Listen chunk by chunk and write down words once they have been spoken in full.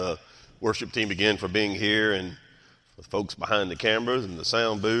worship team again for being here, and the folks behind the cameras and the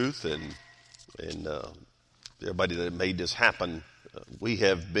sound booth, and everybody that made this happen. We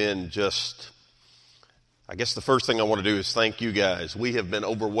have been just, I guess the first thing I want to do is thank you guys. We have been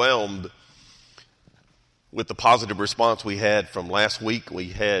overwhelmed with the positive response we had from last week. We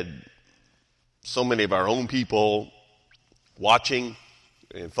had so many of our own people watching,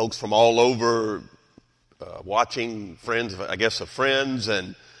 and folks from all over watching, friends, I guess, of friends,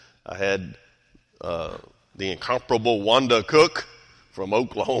 and I had the incomparable Wanda Cook from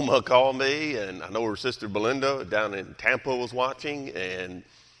Oklahoma call me, and I know her sister Belinda down in Tampa was watching, and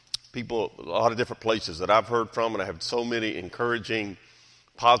people, a lot of different places that I've heard from, and I have so many encouraging,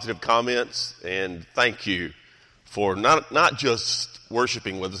 positive comments, and thank you for not just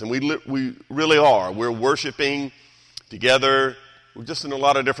worshiping with us, and we really are. We're worshiping together. We're just in a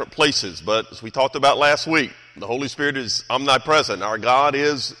lot of different places, but as we talked about last week, the Holy Spirit is omnipresent. Our God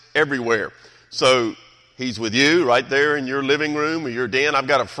is everywhere. So He's with you right there in your living room or your den. I've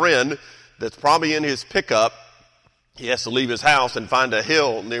got a friend that's probably in his pickup. He has to leave his house and find a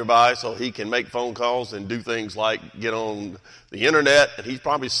hill nearby so he can make phone calls and do things like get on the internet, and he's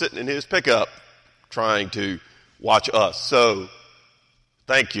probably sitting in his pickup trying to watch us. So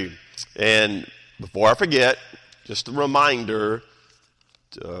thank you. And before I forget, just a reminder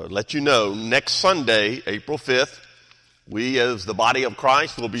to let you know, next Sunday, April 5th, we as the body of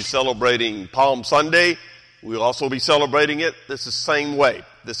Christ will be celebrating Palm Sunday. We'll also be celebrating it. This is the same way.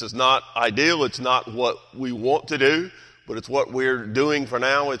 This is not ideal. It's not what we want to do, but it's what we're doing for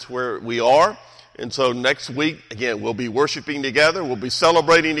now. It's where we are. And so next week, again, we'll be worshiping together. We'll be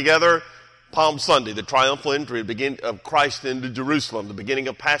celebrating together Palm Sunday, the triumphal entry of Christ into Jerusalem, the beginning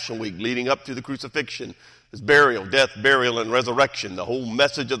of Passion Week, leading up to the crucifixion, His burial, death, burial, and resurrection, the whole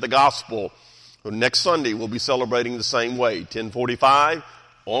message of the gospel. Next Sunday, we'll be celebrating the same way, 10:45,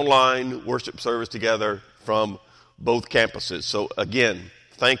 online worship service together from both campuses. So again,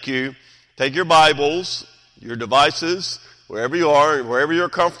 thank you. Take your Bibles, your devices, wherever you are, wherever you're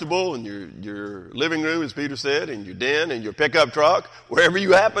comfortable, in your living room, as Peter said, in your den, in your pickup truck, wherever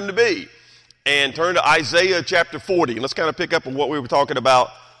you happen to be, and turn to Isaiah chapter 40. And let's kind of pick up on what we were talking about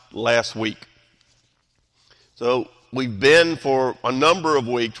last week. So we've been, for a number of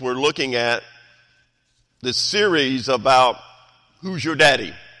weeks, we're looking at this series about who's your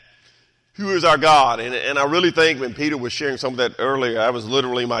daddy, who is our God. And I really think when Peter was sharing some of that earlier, I was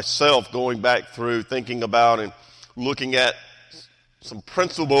literally myself going back through, thinking about and looking at some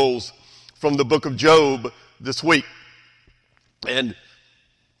principles from the book of Job this week. And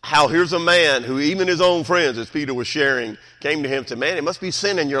how here's a man who even his own friends, as Peter was sharing, came to him and said, man, it must be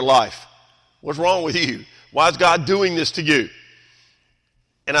sin in your life. What's wrong with you? Why is God doing this to you?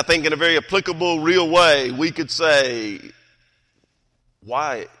 And I think in a very applicable, real way, we could say,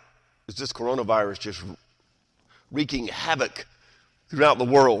 why is this coronavirus just wreaking havoc throughout the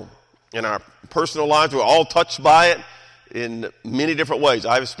world? In our personal lives, we're all touched by it in many different ways.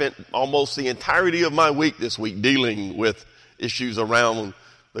 I've spent almost the entirety of my week this week dealing with issues around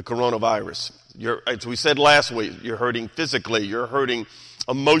the coronavirus. As we said last week, you're hurting physically, you're hurting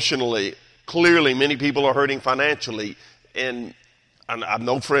emotionally. Clearly, many people are hurting financially, and I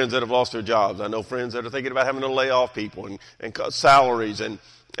know friends that have lost their jobs. I know friends that are thinking about having to lay off people and cut salaries,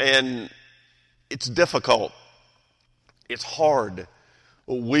 and it's difficult. It's hard.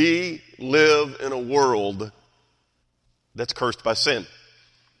 We live in a world that's cursed by sin.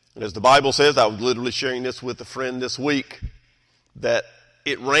 And as the Bible says, I was literally sharing this with a friend this week, that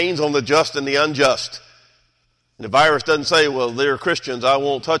it rains on the just and the unjust. And the virus doesn't say, well, they're Christians, I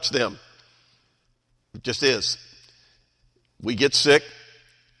won't touch them. It just is. We get sick,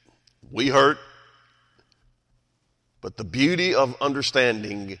 we hurt, but the beauty of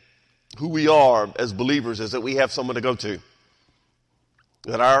understanding who we are as believers is that we have someone to go to.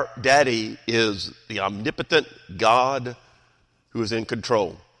 That our daddy is the omnipotent God who is in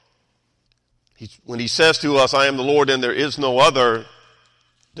control. When he says to us, I am the Lord and there is no other,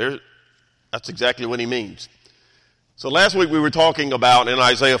 that's exactly what he means. So last week we were talking about in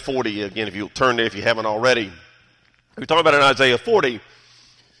Isaiah 40, again, if you turn there if you haven't already, we talked about in Isaiah 40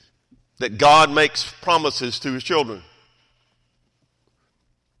 that God makes promises to his children.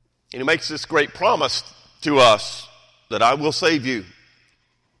 And he makes this great promise to us that I will save you.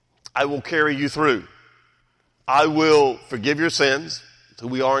 I will carry you through. I will forgive your sins. Who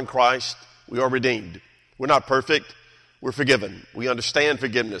we are in Christ, we are redeemed. We're not perfect. We're forgiven. We understand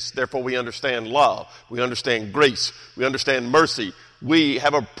forgiveness. Therefore, we understand love. We understand grace. We understand mercy. We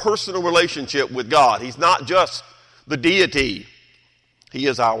have a personal relationship with God. He's not just the deity. He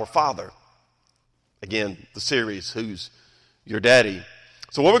is our Father. Again, the series, Who's Your Daddy?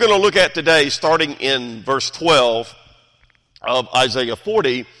 So what we're going to look at today, starting in verse 12 of Isaiah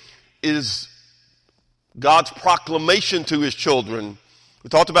 40, is God's proclamation to his children. We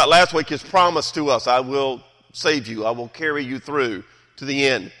talked about last week his promise to us, I will save you, I will carry you through to the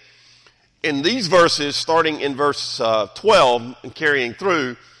end. In these verses, starting in verse 12 and carrying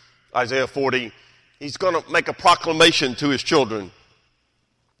through Isaiah 40, he's going to make a proclamation to his children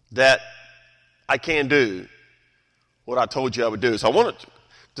that I can do what I told you I would do. So I wanted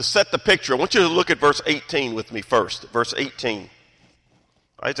to set the picture. I want you to look at verse 18 with me first. Verse 18.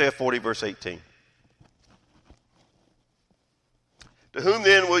 Isaiah 40, verse 18. To whom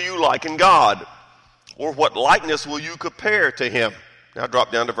then will you liken God? Or what likeness will you compare to him? Now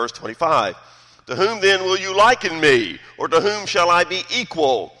drop down to verse 25. To whom then will you liken me? Or to whom shall I be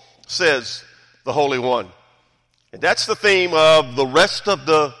equal? Says the Holy One. And that's the theme of the rest of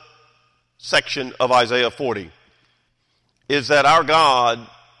the section of Isaiah 40. Is that our God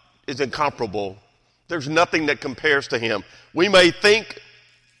is incomparable. There's nothing that compares to him. We may think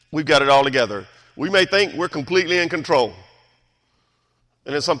we've got it all together. We may think we're completely in control.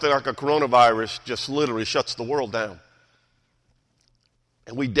 And then something like a coronavirus just literally shuts the world down.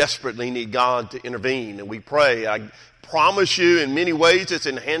 And we desperately need God to intervene. And we pray. I promise you, in many ways, it's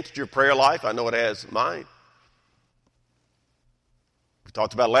enhanced your prayer life. I know it has mine. We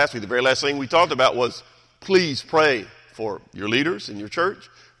talked about last week. The very last thing we talked about was please pray for your leaders in your church.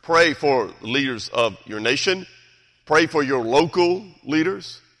 Pray for the leaders of your nation. Pray for your local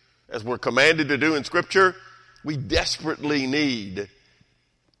leaders, as we're commanded to do in Scripture. We desperately need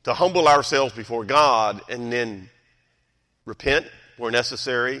to humble ourselves before God and then repent where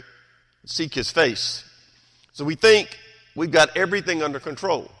necessary, seek his face. So we think we've got everything under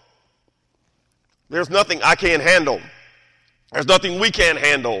control. There's nothing I can't handle. There's nothing we can't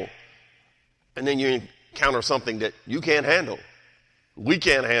handle. And then you encounter something that you can't handle. We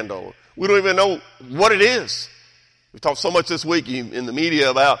can't handle. We don't even know what it is. We talked so much this week in the media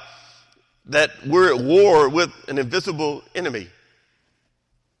about that we're at war with an invisible enemy.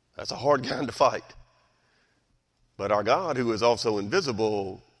 That's a hard kind to fight. But our God, who is also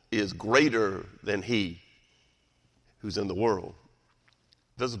invisible, is greater than he who's in the world.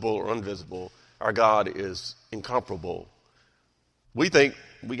 Visible or invisible, our God is incomparable. We think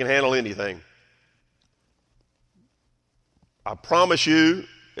we can handle anything. I promise you,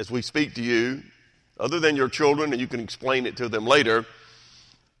 as we speak to you, other than your children, and you can explain it to them later, there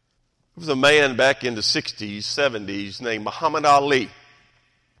was a man back in the 60s, 70s named Muhammad Ali.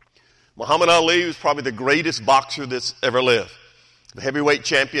 Muhammad Ali was probably the greatest boxer that's ever lived. The heavyweight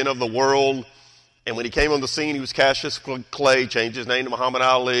champion of the world. And when he came on the scene, he was Cassius Clay, changed his name to Muhammad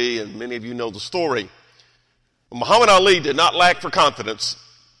Ali, and many of you know the story. Muhammad Ali did not lack for confidence.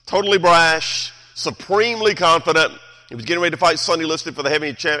 Totally brash, supremely confident. He was getting ready to fight Sonny Liston for the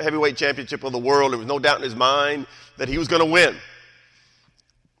heavyweight championship of the world. There was no doubt in his mind that he was going to win.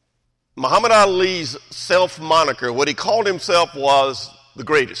 Muhammad Ali's self-moniker, what he called himself, was the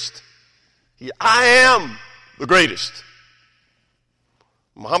greatest. I am the greatest.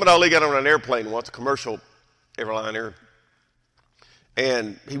 Muhammad Ali got on an airplane once, a commercial airliner,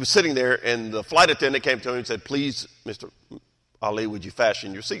 and he was sitting there, and the flight attendant came to him and said, "Please, Mr. Ali, would you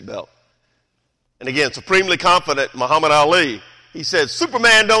fasten your seatbelt?" And again, supremely confident Muhammad Ali, he said,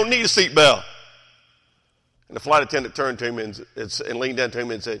 "Superman don't need a seatbelt." And the flight attendant turned to him and leaned down to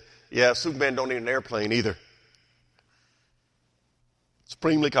him and said, "Yeah, Superman don't need an airplane either."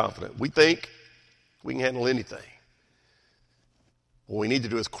 Supremely confident. We think we can handle anything. What we need to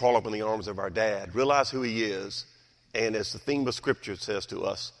do is crawl up in the arms of our dad, realize who he is, and as the theme of Scripture says to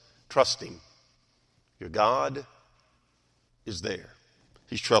us, trust him. Your God is there.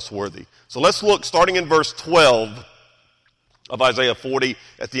 He's trustworthy. So let's look, starting in verse 12 of Isaiah 40,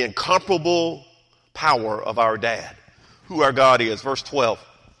 at the incomparable power of our dad, who our God is. Verse 12.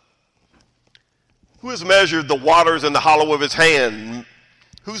 Who has measured the waters in the hollow of his hand?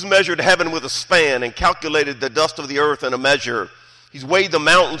 Who's measured heaven with a span and calculated the dust of the earth in a measure? He's weighed the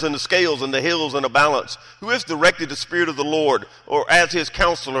mountains in the scales and the hills in a balance. Who has directed the Spirit of the Lord, or as his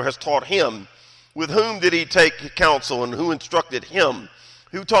counselor has taught him? With whom did he take counsel, and who instructed him?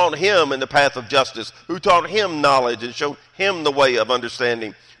 Who taught him in the path of justice? Who taught him knowledge and showed him the way of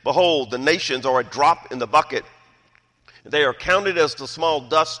understanding? Behold, the nations are a drop in the bucket. They are counted as the small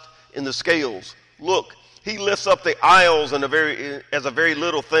dust in the scales. Look, he lifts up the isles as a very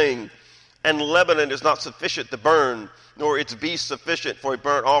little thing, and Lebanon is not sufficient to burn, nor its beasts sufficient for a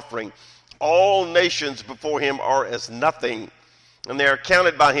burnt offering. All nations before him are as nothing, and they are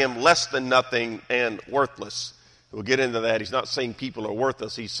counted by him less than nothing and worthless. We'll get into that. He's not saying people are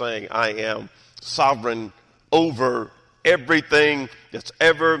worthless. He's saying I am sovereign over everything that's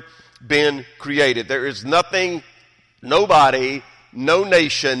ever been created. There is nothing, nobody, no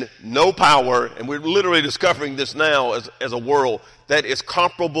nation, no power, and we're literally discovering this now as a world, that is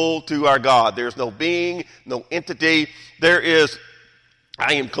comparable to our God. There's no being, no entity.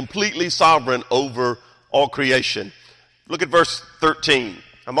 I am completely sovereign over all creation. Look at verse 13.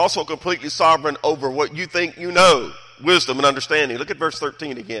 I'm also completely sovereign over what you think you know, wisdom and understanding. Look at verse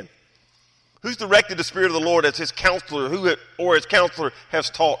 13 again. Who's directed the Spirit of the Lord as his counselor, or his counselor has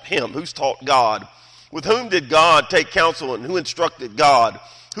taught him? Who's taught God? With whom did God take counsel, and who instructed God?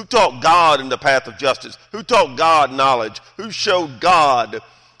 Who taught God in the path of justice? Who taught God knowledge? Who showed God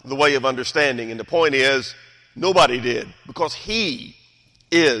the way of understanding? And the point is, nobody did, because he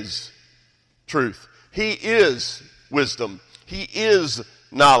is truth. He is wisdom. He is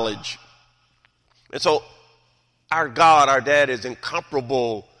knowledge. And so our God, our dad, is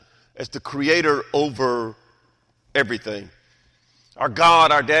incomparable as the creator over everything. Our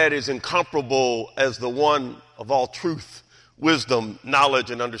God, our dad, is incomparable as the one of all truth, wisdom,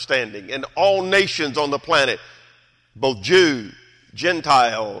 knowledge, and understanding. And all nations on the planet, both Jew,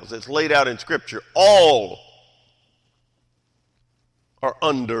 Gentiles, as laid out in Scripture, all are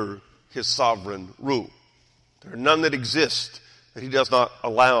under his sovereign rule. There are none that exist that he does not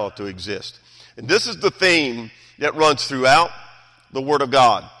allow to exist. And this is the theme that runs throughout the Word of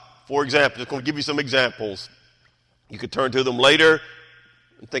God. For example, I'm going to give you some examples. You could turn to them later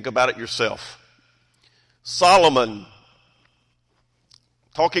and think about it yourself. Solomon,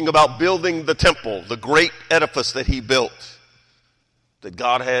 talking about building the temple, the great edifice that he built, that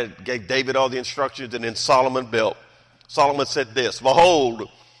God gave David all the instructions, and then Solomon built. Solomon said this, "Behold,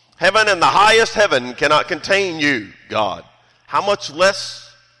 heaven and the highest heaven cannot contain you, God. How much less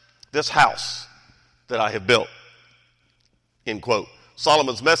this house that I have built?" End quote.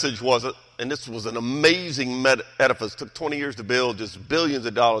 Solomon's message was, and this was an amazing edifice, took 20 years to build, just billions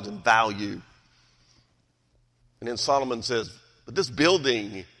of dollars in value. And then Solomon says, but this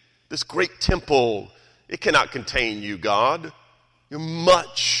building, this great temple, it cannot contain you, God. You're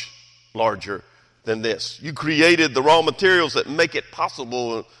much larger than this. You created the raw materials that make it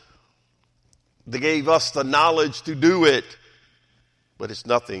possible. They gave us the knowledge to do it, but it's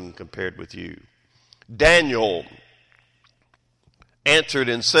nothing compared with you. Daniel answered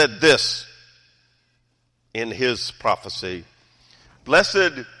and said this in his prophecy,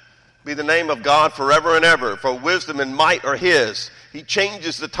 "Blessed be the name of God forever and ever, for wisdom and might are his. He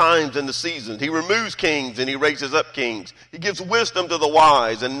changes the times and the seasons. He removes kings and he raises up kings. He gives wisdom to the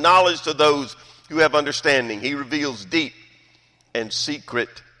wise and knowledge to those who have understanding. He reveals deep and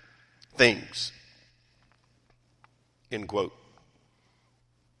secret things." End quote.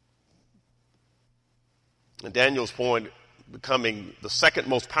 And Daniel's point, becoming the second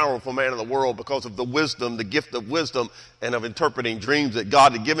most powerful man in the world because of the wisdom, the gift of wisdom and of interpreting dreams that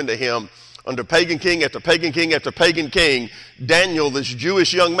God had given to him under pagan king after pagan king after pagan king. Daniel, this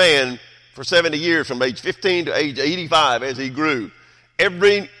Jewish young man, for 70 years, from age 15 to age 85 as he grew,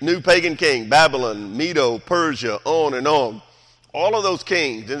 every new pagan king, Babylon, Medo, Persia, on and on, all of those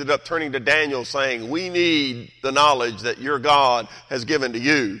kings ended up turning to Daniel saying, "We need the knowledge that your God has given to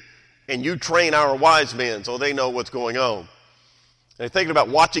you, and you train our wise men so they know what's going on." And thinking about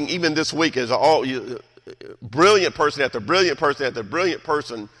watching even this week as brilliant person after brilliant person after brilliant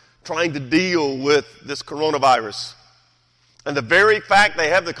person trying to deal with this coronavirus. And the very fact they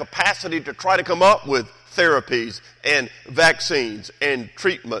have the capacity to try to come up with therapies and vaccines and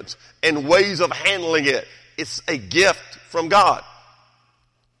treatments and ways of handling it, it's a gift from God.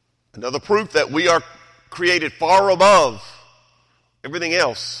 Another proof that we are created far above everything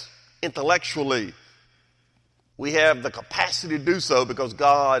else intellectually. We have the capacity to do so because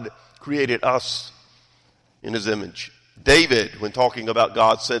God created us in his image. David, when talking about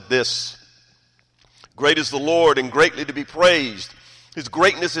God, said this, "Great is the Lord and greatly to be praised. His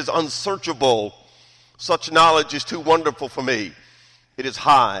greatness is unsearchable. Such knowledge is too wonderful for me. It is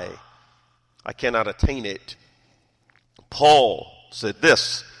high. I cannot attain it." Paul said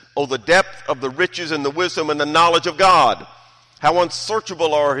this, "Oh, the depth of the riches and the wisdom and the knowledge of God. How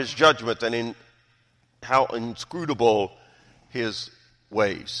unsearchable are his judgments and how inscrutable his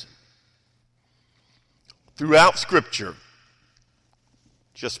ways." Throughout Scripture,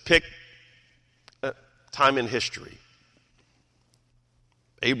 just pick a time in history.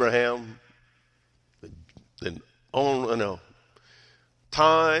 Abraham, then on,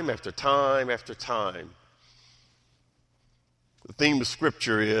 time after time after time. The theme of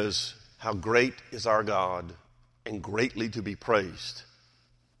Scripture is how great is our God and greatly to be praised.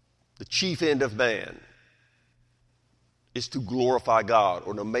 The chief end of man is to glorify God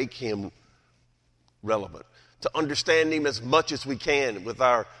or to make him relevant. to understand him as much as we can with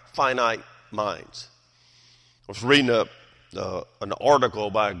our finite minds. I was reading an article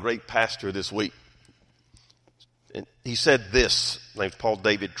by a great pastor this week. And he said this, his name's Paul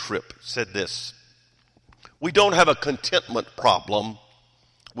David Tripp, said this: we don't have a contentment problem,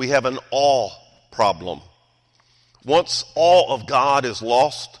 we have an awe problem. Once awe of God is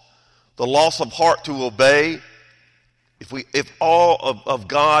lost, the loss of heart to obey, if awe of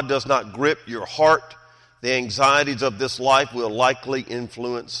God does not grip your heart, the anxieties of this life will likely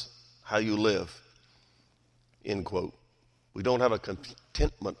influence how you live. End quote. We don't have a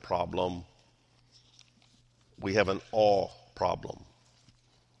contentment problem. We have an awe problem.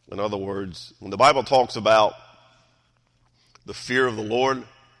 In other words, when the Bible talks about the fear of the Lord,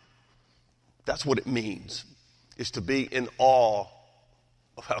 that's what it means. It's to be in awe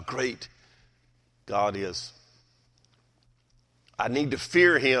of how great God is. I need to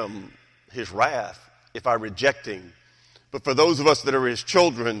fear him, his wrath, if I reject him. But for those of us that are his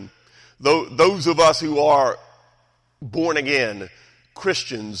children, those of us who are born again,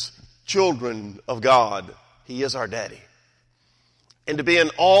 Christians, children of God, he is our daddy. And to be in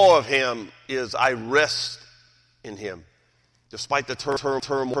awe of him is I rest in him, despite the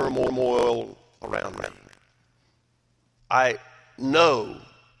turmoil around me. I know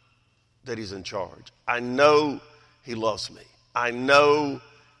that he's in charge. I know he loves me. I know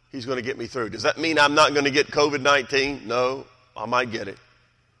he's going to get me through. Does that mean I'm not going to get COVID-19? No, I might get it.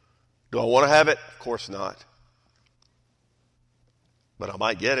 Do I want to have it? Of course not. But I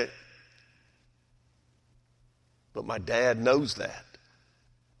might get it. But my dad knows that.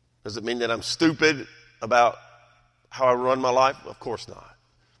 Does it mean that I'm stupid about how I run my life? Of course not.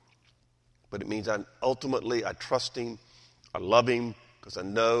 But it means I trust him. I love him because I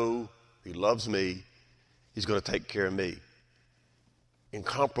know he loves me. He's going to take care of me.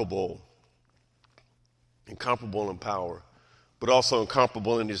 Incomparable in power, but also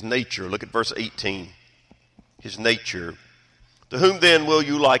incomparable in his nature. Look at verse 18. His nature. To whom then will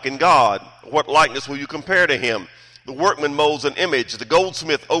you liken God? What likeness will you compare to him? The workman molds an image. The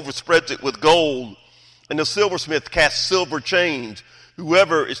goldsmith overspreads it with gold, and the silversmith casts silver chains.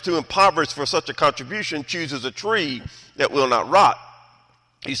 Whoever is too impoverished for such a contribution chooses a tree that will not rot.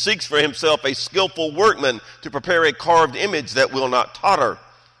 He seeks for himself a skillful workman to prepare a carved image that will not totter.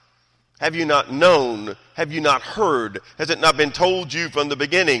 Have you not known? Have you not heard? Has it not been told you from the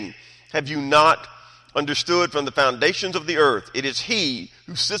beginning? Have you not understood from the foundations of the earth? It is he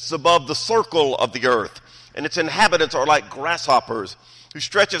who sits above the circle of the earth, and its inhabitants are like grasshoppers, who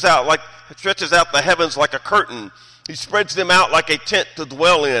stretches out the heavens like a curtain. He spreads them out like a tent to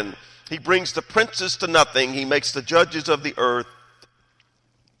dwell in. He brings the princes to nothing. He makes the judges of the earth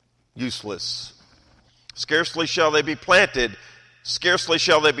useless. Scarcely shall they be planted, scarcely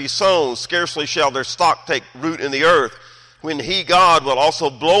shall they be sown, scarcely shall their stock take root in the earth, when he, God, will also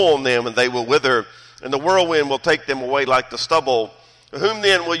blow on them, and they will wither, and the whirlwind will take them away like the stubble. To whom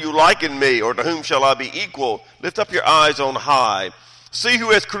then will you liken me, or to whom shall I be equal? Lift up your eyes on high. See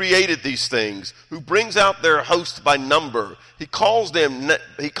who has created these things, who brings out their host by number. He calls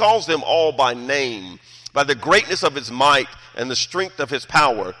them all by name, by the greatness of his might and the strength of his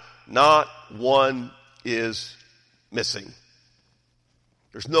power. Not one is missing.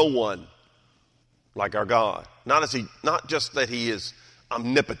 There's no one like our God. Not just that he is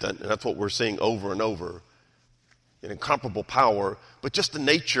omnipotent, and that's what we're seeing over and over, in incomparable power, but just the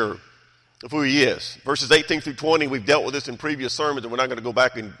nature of who he is. Verses 18 through 20, we've dealt with this in previous sermons, and we're not going to go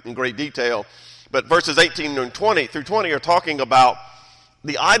back in great detail. But verses 18 and 20 through 20 are talking about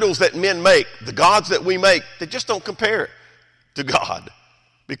the idols that men make, the gods that we make. They just don't compare to God.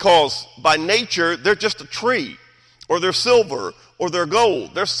 Because by nature, they're just a tree, or they're silver, or they're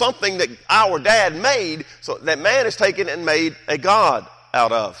gold. There's something that our dad made, so that man has taken and made a god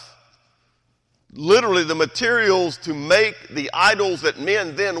out of. Literally, the materials to make the idols that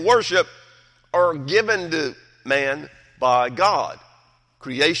men then worship are given to man by God.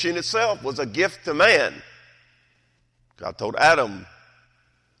 Creation itself was a gift to man. God told Adam,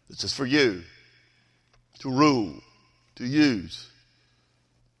 this is for you to rule, to use,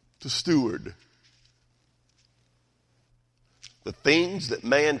 to steward. The things that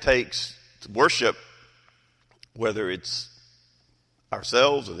man takes to worship, whether it's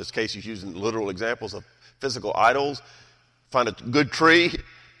ourselves, in this case he's using literal examples of physical idols, find a good tree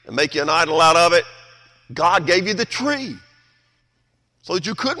and make you an idol out of it. God gave you the tree so that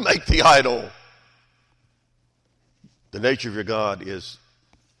you could make the idol. The nature of your God is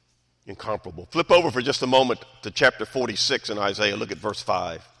incomparable. Flip over for just a moment to chapter 46 in Isaiah. Look at verse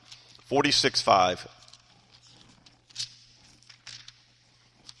 5. 46:5.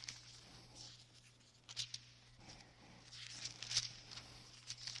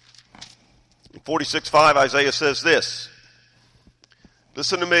 In 46:5, Isaiah says this,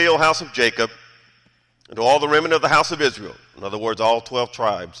 "Listen to me, O house of Jacob, and to all the remnant of the house of Israel." In other words, all 12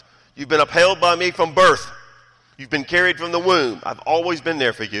 tribes. "You've been upheld by me from birth. You've been carried from the womb. I've always been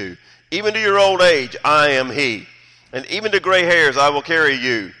there for you. Even to your old age, I am he. And even to gray hairs, I will carry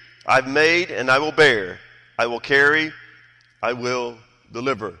you. I've made and I will bear. I will carry, I will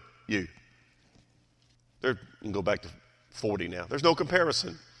deliver you." There, you can go back to 40 now. There's no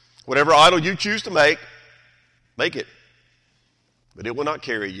comparison. Whatever idol you choose to make it. But it will not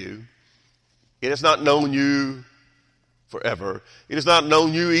carry you. It has not known you forever. It has not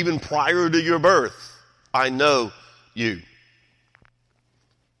known you even prior to your birth. I know you.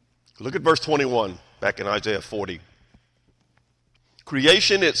 Look at verse 21 back in Isaiah 40.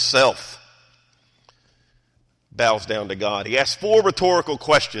 Creation itself bows down to God. He asks 4 rhetorical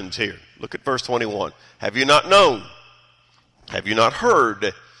questions here. Look at verse 21. Have you not known? Have you not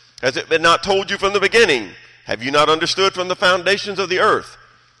heard? Has it been not told you from the beginning? Have you not understood from the foundations of the earth?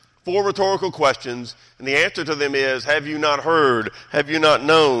 4 rhetorical questions, and the answer to them is, have you not heard? Have you not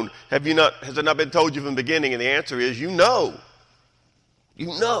known? Has it not been told you from the beginning? And the answer is, you know. You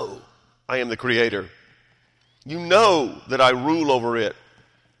know I am the creator. You know that I rule over it.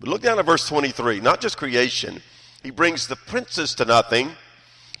 But look down at verse 23. Not just creation. He brings the princes to nothing.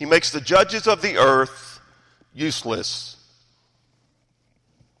 He makes the judges of the earth useless.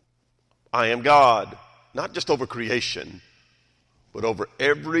 I am God, not just over creation, but over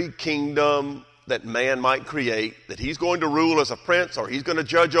every kingdom that man might create, that he's going to rule as a prince or he's going to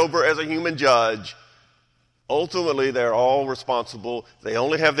judge over as a human judge. Ultimately, they're all responsible. They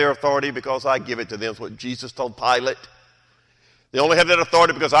only have their authority because I give it to them. That's what Jesus told Pilate. They only have that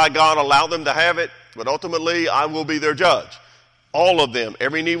authority because I, God, allow them to have it, but ultimately I will be their judge. All of them,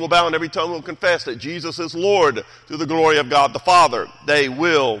 every knee will bow and every tongue will confess that Jesus is Lord to the glory of God the Father. They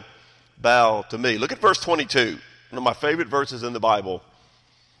will bow to me. Look at verse 22. One of my favorite verses in the Bible.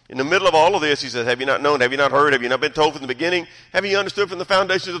 In the middle of all of this, he says, have you not known? Have you not heard? Have you not been told from the beginning? Have you understood from the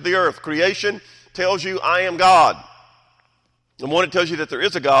foundations of the earth? Creation tells you I am God. And one, it tells you that there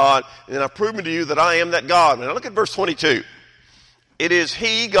is a God, and then I've proven to you that I am that God. Now look at verse 22. It is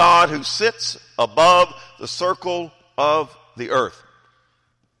he, God, who sits above the circle of the earth.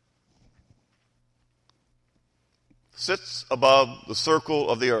 Sits above the circle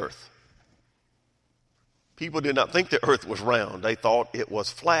of the earth. People did not think the earth was round. They thought it was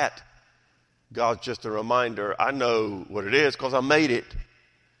flat. God's just a reminder, I know what it is because I made it.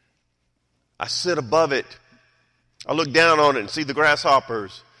 I sit above it. I look down on it and see the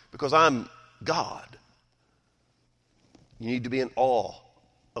grasshoppers because I'm God. You need to be in awe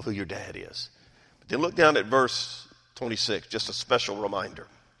of who your dad is. But then look down at verse 26, just a special reminder.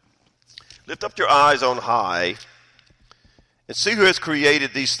 Lift up your eyes on high and see who has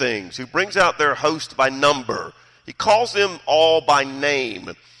created these things, who brings out their host by number. He calls them all by name,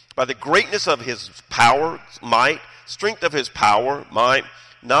 by the greatness of his power, might, strength of his power, might.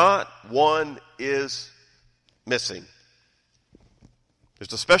 Not one is missing.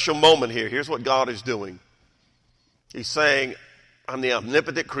 There's a special moment here. Here's what God is doing. He's saying, I'm the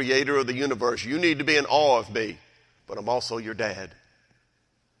omnipotent creator of the universe. You need to be in awe of me, but I'm also your dad.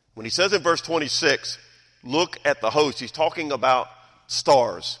 When he says in verse 26, look at the host, he's talking about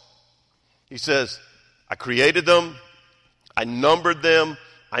stars. He says, I created them, I numbered them,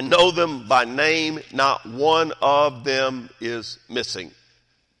 I know them by name, not one of them is missing.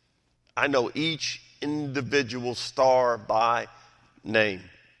 I know each individual star by name.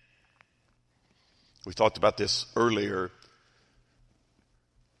 We talked about this earlier.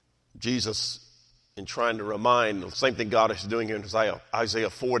 Jesus, in trying to remind, the same thing God is doing here in Isaiah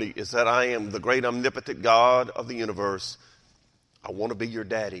 40, is that I am the great omnipotent God of the universe. I want to be your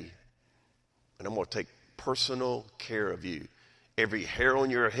daddy, and I'm going to take personal care of you. Every hair on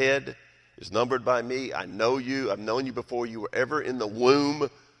your head is numbered by me. I know you. I've known you before you were ever in the womb.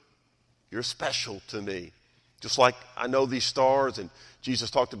 You're special to me. Just like I know these stars, and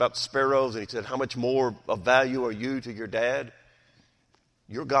Jesus talked about sparrows, and he said, how much more of value are you to your dad?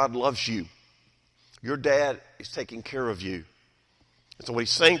 Your God loves you. Your dad is taking care of you. And so what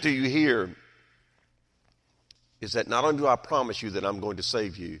he's saying to you here is that not only do I promise you that I'm going to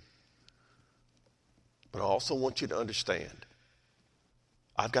save you, but I also want you to understand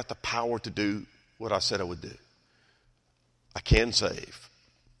I've got the power to do what I said I would do. I can save.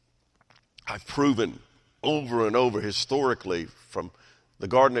 I've proven over and over historically from the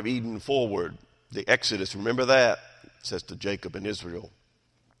Garden of Eden forward, the Exodus, remember that? It says to Jacob and Israel.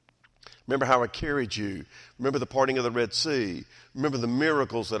 Remember how I carried you. Remember the parting of the Red Sea. Remember the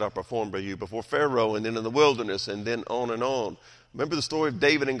miracles that I performed by you before Pharaoh and then in the wilderness and then on and on. Remember the story of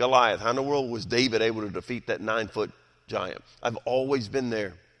David and Goliath. How in the world was David able to defeat that 9-foot giant? I've always been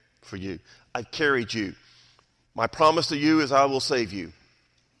there for you. I've carried you. My promise to you is I will save you.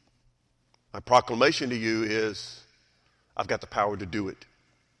 My proclamation to you is I've got the power to do it.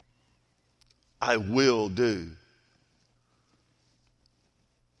 I will do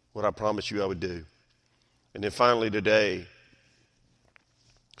what I promised you I would do. And then finally today,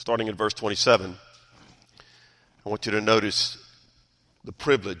 starting in verse 27, I want you to notice the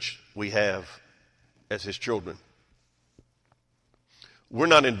privilege we have as his children. We're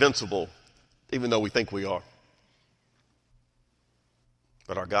not invincible, even though we think we are.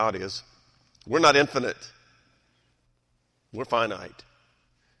 But our God is. We're not infinite. We're finite.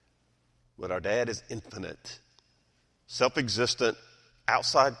 But our dad is infinite, self-existent,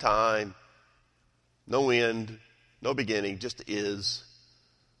 outside time, no end, no beginning, just is.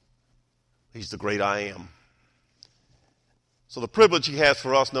 He's the great I am. So the privilege he has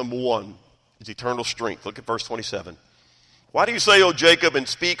for us, number one, is eternal strength. Look at verse 27. Why do you say, O Jacob, and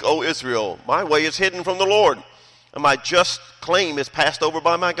speak, O Israel? My way is hidden from the Lord, and my just claim is passed over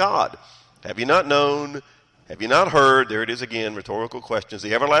by my God. Have you not known? Have you not heard? There it is again, rhetorical questions.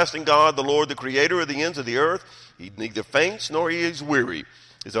 The everlasting God, the Lord, the creator of the ends of the earth, he neither faints nor he is weary.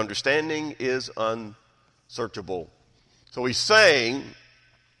 His understanding is unsearchable. So he's saying,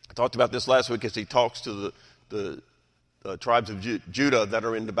 I talked about this last week as he talks to the tribes of Judah that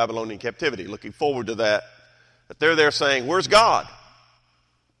are in the Babylonian captivity, looking forward to that they're there saying, where's God?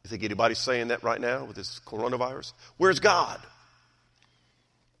 You think anybody's saying that right now with this coronavirus? Where's God?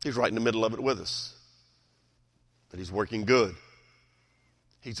 He's right in the middle of it with us. That he's working good.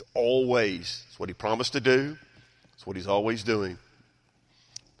 He's always, it's what he promised to do. It's what he's always doing.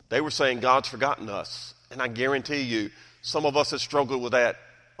 They were saying God's forgotten us. And I guarantee you, some of us have struggled with that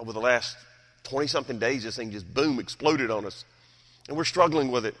over the last 20-something days. This thing just, boom, exploded on us. And we're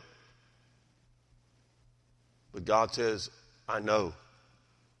struggling with it. But God says, I know.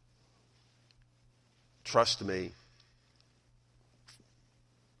 Trust me.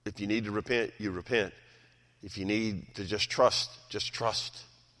 If you need to repent, you repent. If you need to just trust, just trust.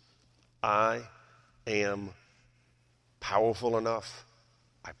 I am powerful enough.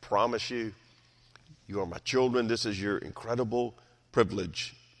 I promise you. You are my children. This is your incredible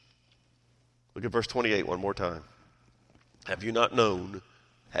privilege. Look at verse 28 one more time. Have you not known?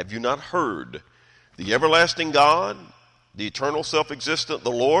 Have you not heard? The everlasting God, the eternal self-existent,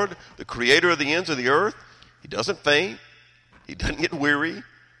 the Lord, the creator of the ends of the earth, he doesn't faint. He doesn't get weary.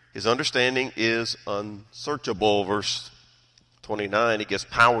 His understanding is unsearchable. Verse 29, he gives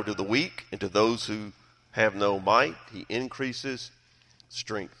power to the weak and to those who have no might. He increases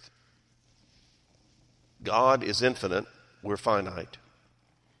strength. God is infinite. We're finite.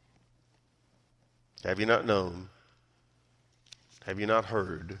 Have you not known? Have you not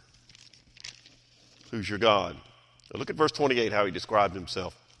heard? Who's your God? Now look at verse 28, how he describes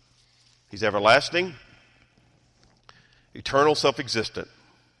himself. He's everlasting, eternal, self-existent.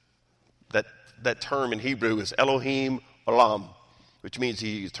 That term in Hebrew is Elohim Olam, which means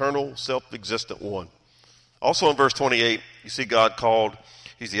he's eternal, self-existent one. Also in verse 28, you see God called,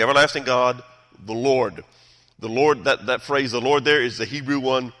 he's the everlasting God, the Lord. The Lord, that phrase, the Lord there is the Hebrew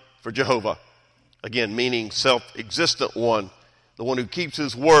one for Jehovah. Again, meaning self-existent one, the one who keeps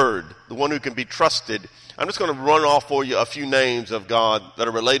his word, the one who can be trusted. I'm just going to run off for you a few names of God that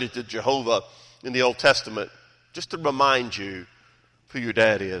are related to Jehovah in the Old Testament, just to remind you who your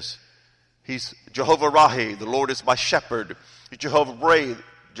dad is. He's Jehovah Rahi, the Lord is my shepherd. He's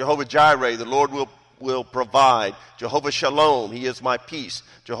Jehovah Jireh, the Lord will provide. Jehovah Shalom, he is my peace.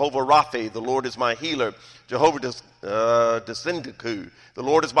 Jehovah Rapha, the Lord is my healer. Jehovah Desindaku, the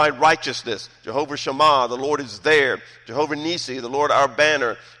Lord is my righteousness. Jehovah Shammah, the Lord is there. Jehovah Nisi, the Lord our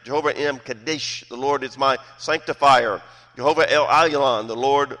banner. Jehovah Em Kadesh, the Lord is my sanctifier. Jehovah El Elyon, the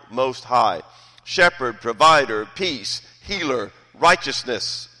Lord most high. Shepherd, provider, peace, healer,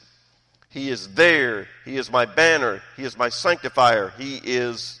 righteousness. He is there. He is my banner. He is my sanctifier. He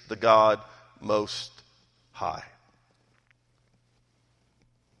is the God most high.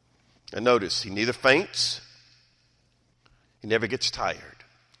 And notice, he neither faints, he never gets tired.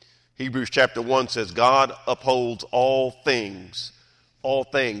 Hebrews chapter 1 says, God upholds all things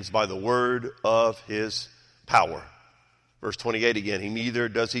by the word of his power. Verse 28 again, neither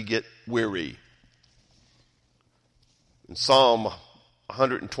does he get weary. In Psalm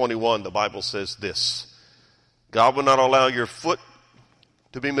 121, the Bible says this, God will not allow your foot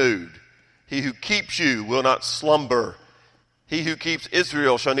to be moved. He who keeps you will not slumber. He who keeps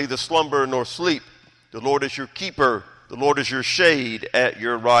Israel shall neither slumber nor sleep. The Lord is your keeper. The Lord is your shade at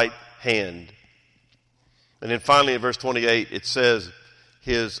your right hand. And then finally in verse 28, it says,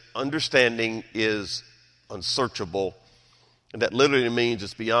 his understanding is unsearchable. And that literally means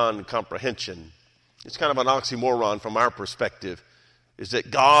it's beyond comprehension. It's kind of an oxymoron from our perspective, is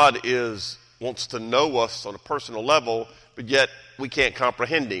that God wants to know us on a personal level, but yet we can't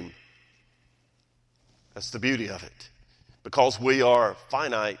comprehend him. That's the beauty of it. Because we are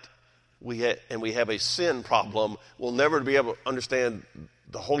finite, and we have a sin problem, we'll never be able to understand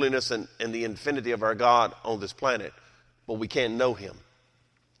the holiness and the infinity of our God on this planet, but we can know him.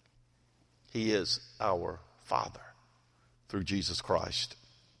 He is our Father through Jesus Christ.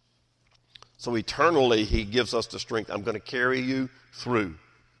 So eternally, he gives us the strength. I'm going to carry you through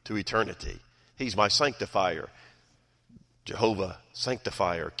to eternity. He's my sanctifier, Jehovah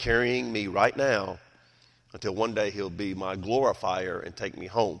sanctifier, carrying me right now until one day he'll be my glorifier and take me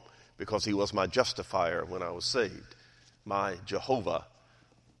home, because he was my justifier when I was saved. My Jehovah.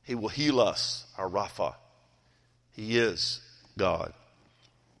 He will heal us, our Rapha. He is God.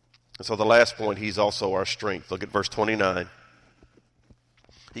 And so the last point, he's also our strength. Look at verse 29.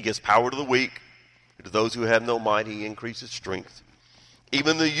 He gives power to the weak, and to those who have no might he increases strength.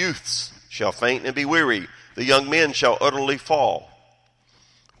 Even the youths shall faint and be weary. The young men shall utterly fall.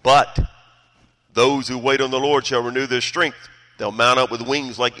 But those who wait on the Lord shall renew their strength. They'll mount up with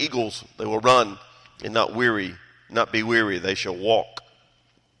wings like eagles. They will run and not be weary. They shall walk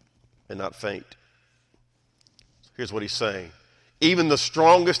and not faint. Here's what he's saying. Even the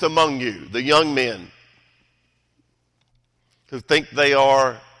strongest among you, the young men who think they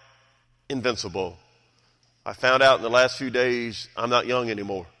are invincible, I found out in the last few days I'm not young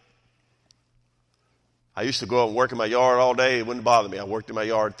anymore. I used to go out and work in my yard all day. It wouldn't bother me. I worked in my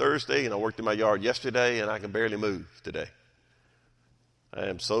yard Thursday, and I worked in my yard yesterday, and I can barely move today. I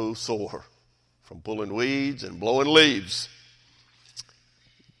am so sore from pulling weeds and blowing leaves.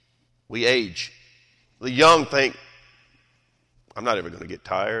 We age. The young think, I'm not ever going to get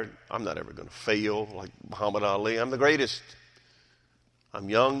tired. I'm not ever going to fail like Muhammad Ali. I'm the greatest. I'm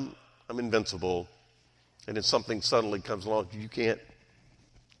young. I'm invincible. And then something suddenly comes along you can't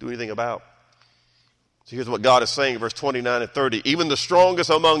do anything about. So here's what God is saying in verse 29 and 30. Even the strongest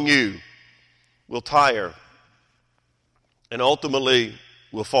among you will tire and ultimately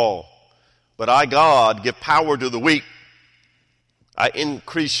will fall. But I, God, give power to the weak. I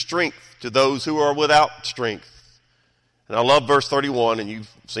increase strength to those who are without strength. And I love verse 31, and you've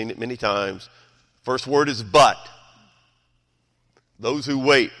seen it many times. First word is but. Those who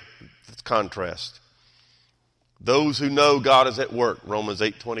wait, that's contrast. Those who know God is at work, Romans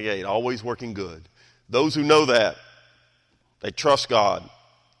 8:28, always working good. Those who know that, they trust God.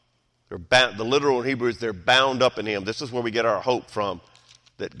 They're bound, the literal in Hebrew is they're bound up in him. This is where we get our hope from,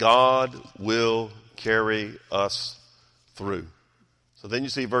 that God will carry us through. So then you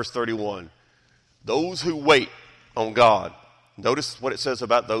see verse 31. Those who wait on God. Notice what it says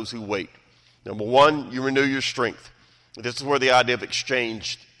about those who wait. Number one, you renew your strength. This is where the idea of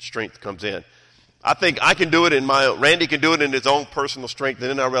exchanged strength comes in. I think I can do it Randy can do it in his own personal strength, and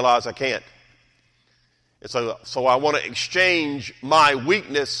then I realize I can't. And so I want to exchange my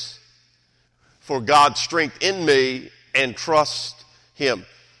weakness for God's strength in me and trust him.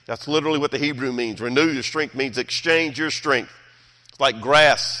 That's literally what the Hebrew means. Renew your strength means exchange your strength. It's like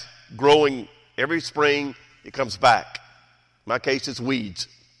grass growing every spring, it comes back. In my case, it's weeds,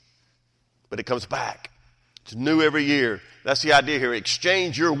 but it comes back. It's new every year. That's the idea here.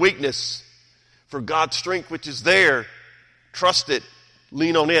 Exchange your weakness for God's strength, which is there. Trust it.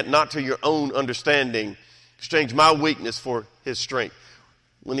 Lean on it, not to your own understanding. Exchange my weakness for his strength.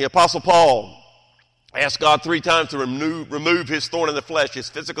 When the Apostle Paul asked God 3 times to remove his thorn in the flesh, his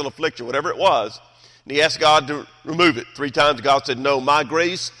physical affliction, whatever it was, and he asked God to remove it. 3 times God said, no, my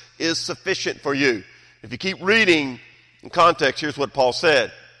grace is sufficient for you. If you keep reading in context, here's what Paul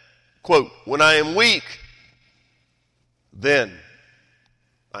said. Quote, when I am weak, then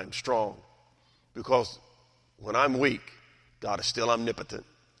I'm strong. Because when I'm weak, God is still omnipotent.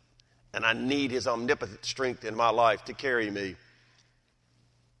 And I need his omnipotent strength in my life to carry me.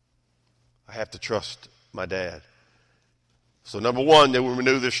 I have to trust my dad. So number one, they will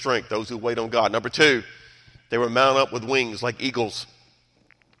renew their strength, those who wait on God. Number 2, they will mount up with wings like eagles.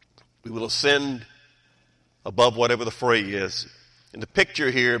 We will ascend above whatever the fray is. And the picture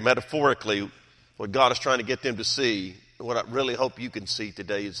here, metaphorically, what God is trying to get them to see, and what I really hope you can see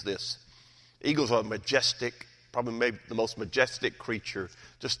today is this. Eagles are majestic, probably maybe the most majestic creature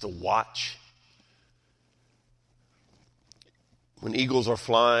just to watch. When eagles are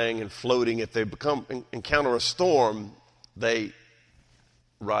flying and floating, if they encounter a storm, they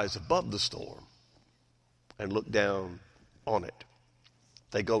rise above the storm and look down on it.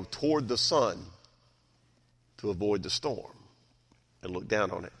 They go toward the sun to avoid the storm and look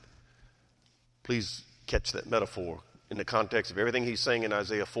down on it. Please catch that metaphor in the context of everything he's saying in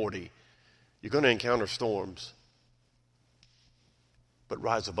Isaiah 40. You're going to encounter storms, but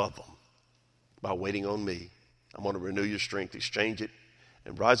rise above them by waiting on me. I'm going to renew your strength, exchange it,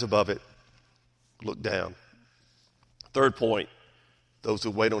 and rise above it. Look down. Third point, those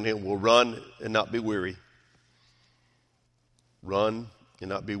who wait on him will run and not be weary. Run and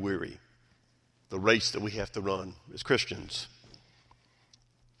not be weary. The race that we have to run as Christians.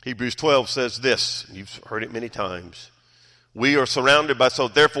 Hebrews 12 says this, you've heard it many times. We are surrounded by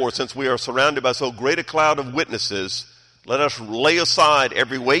therefore, since we are surrounded by so great a cloud of witnesses, let us lay aside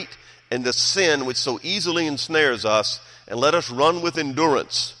every weight and the sin which so easily ensnares us, and let us run with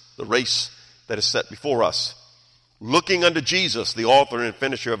endurance the race that is set before us, looking unto Jesus, the author and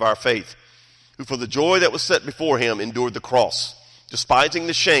finisher of our faith, who for the joy that was set before him endured the cross, despising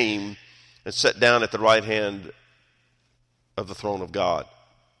the shame, and sat down at the right hand of the throne of God.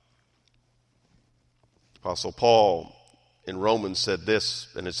 Apostle Paul in Romans said this,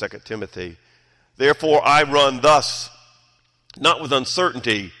 and in 2 Timothy, therefore I run thus, not with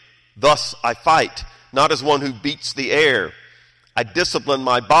uncertainty, thus I fight, not as one who beats the air. I discipline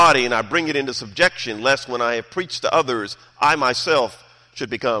my body and I bring it into subjection, lest when I have preached to others, I myself should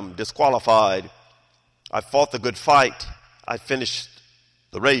become disqualified. I fought the good fight. I finished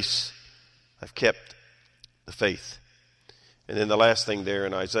the race. I've kept the faith. And then the last thing there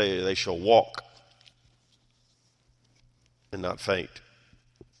in Isaiah, they shall walk and not faint.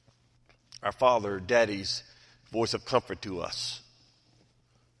 Our Father, Daddy's voice of comfort to us.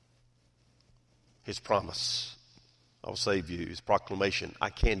 His promise, I will save you. His proclamation, I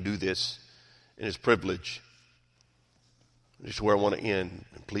can do this. And his privilege. This is where I want to end.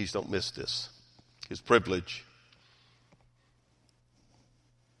 And please don't miss this. His privilege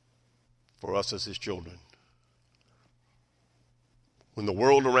for us as his children. When the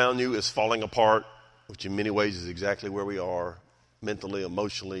world around you is falling apart, which in many ways is exactly where we are, mentally,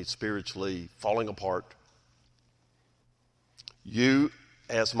 emotionally, spiritually, falling apart, you,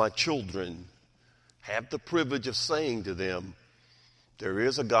 as my children, have the privilege of saying to them, there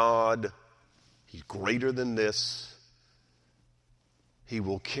is a God, he's greater than this, he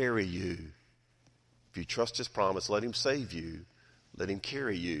will carry you. If you trust his promise, let him save you, let him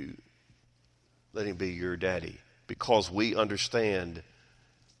carry you, let him be your daddy, because we understand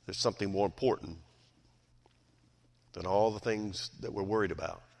there's something more important than all the things that we're worried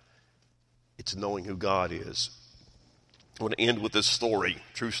about. It's knowing who God is. I want to end with this story,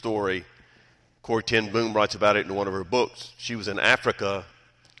 true story. Corrie ten Boom writes about it in one of her books. She was in Africa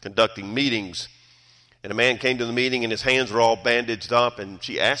conducting meetings, and a man came to the meeting and his hands were all bandaged up, and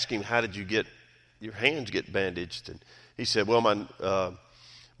she asked him, how did you get your hands get bandaged? And he said, well,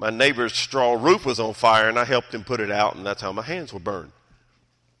 my neighbor's straw roof was on fire and I helped him put it out, and that's how my hands were burned.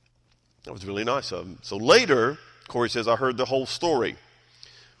 That was really nice of him. So later, Corrie says, I heard the whole story.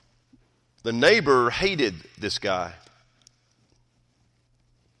 The neighbor hated this guy.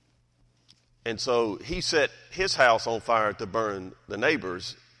 And so he set his house on fire to burn the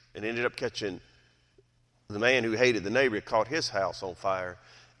neighbor's, and ended up catching the man who hated the neighbor, caught his house on fire.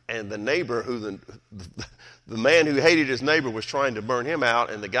 And the neighbor, the man who hated his neighbor was trying to burn him out,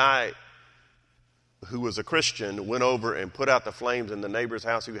 and the guy who was a Christian went over and put out the flames in the neighbor's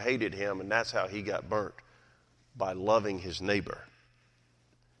house who hated him, and that's how he got burnt, by loving his neighbor.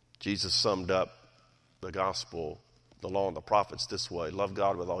 Jesus summed up the gospel, the law and the prophets this way: love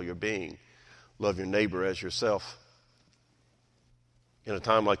God with all your being, love your neighbor as yourself. In a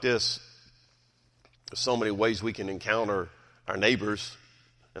time like this, there's so many ways we can encounter our neighbors,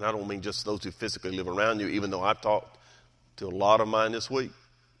 and I don't mean just those who physically live around you, even though I've talked to a lot of mine this week.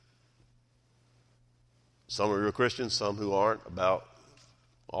 Some are real Christians, some who aren't, about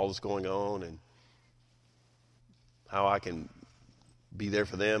all that's going on and how I can be there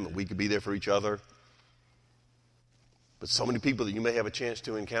for them and we could be there for each other. But so many people that you may have a chance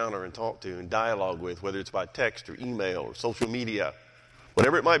to encounter and talk to and dialogue with, whether it's by text or email or social media,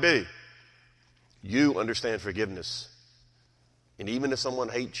 whatever it might be, you understand forgiveness. And even if someone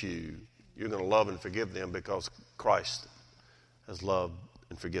hates you, you're going to love and forgive them because Christ has loved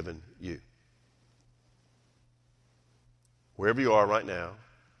and forgiven you. Wherever you are right now,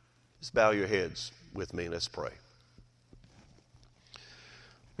 just bow your heads with me and let's pray.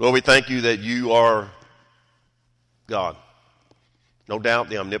 Lord, we thank you that you are God. No doubt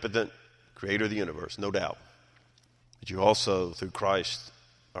the omnipotent creator of the universe, no doubt. But you also, through Christ,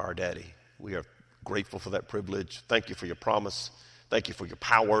 are our daddy. We are grateful for that privilege. Thank you for your promise. Thank you for your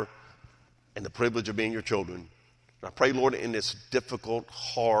power and the privilege of being your children. And I pray, Lord, in this difficult,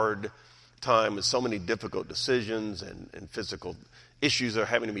 hard, time with so many difficult decisions and physical issues that are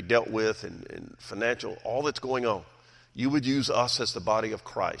having to be dealt with and financial, all that's going on, you would use us as the body of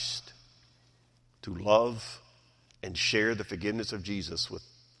Christ to love and share the forgiveness of Jesus with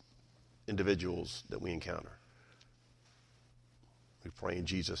individuals that we encounter. We pray in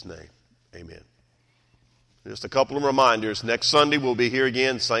Jesus' name. Amen. Just a couple of reminders. Next Sunday we'll be here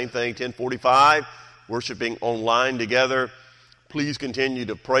again, same thing, 10:45, worshiping online together. Please continue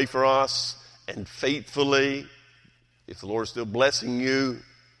to pray for us, and faithfully, if the Lord is still blessing you,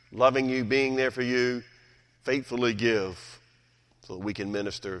 loving you, being there for you, faithfully give so that we can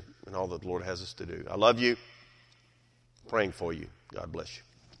minister in all that the Lord has us to do. I love you. Praying for you. God bless you.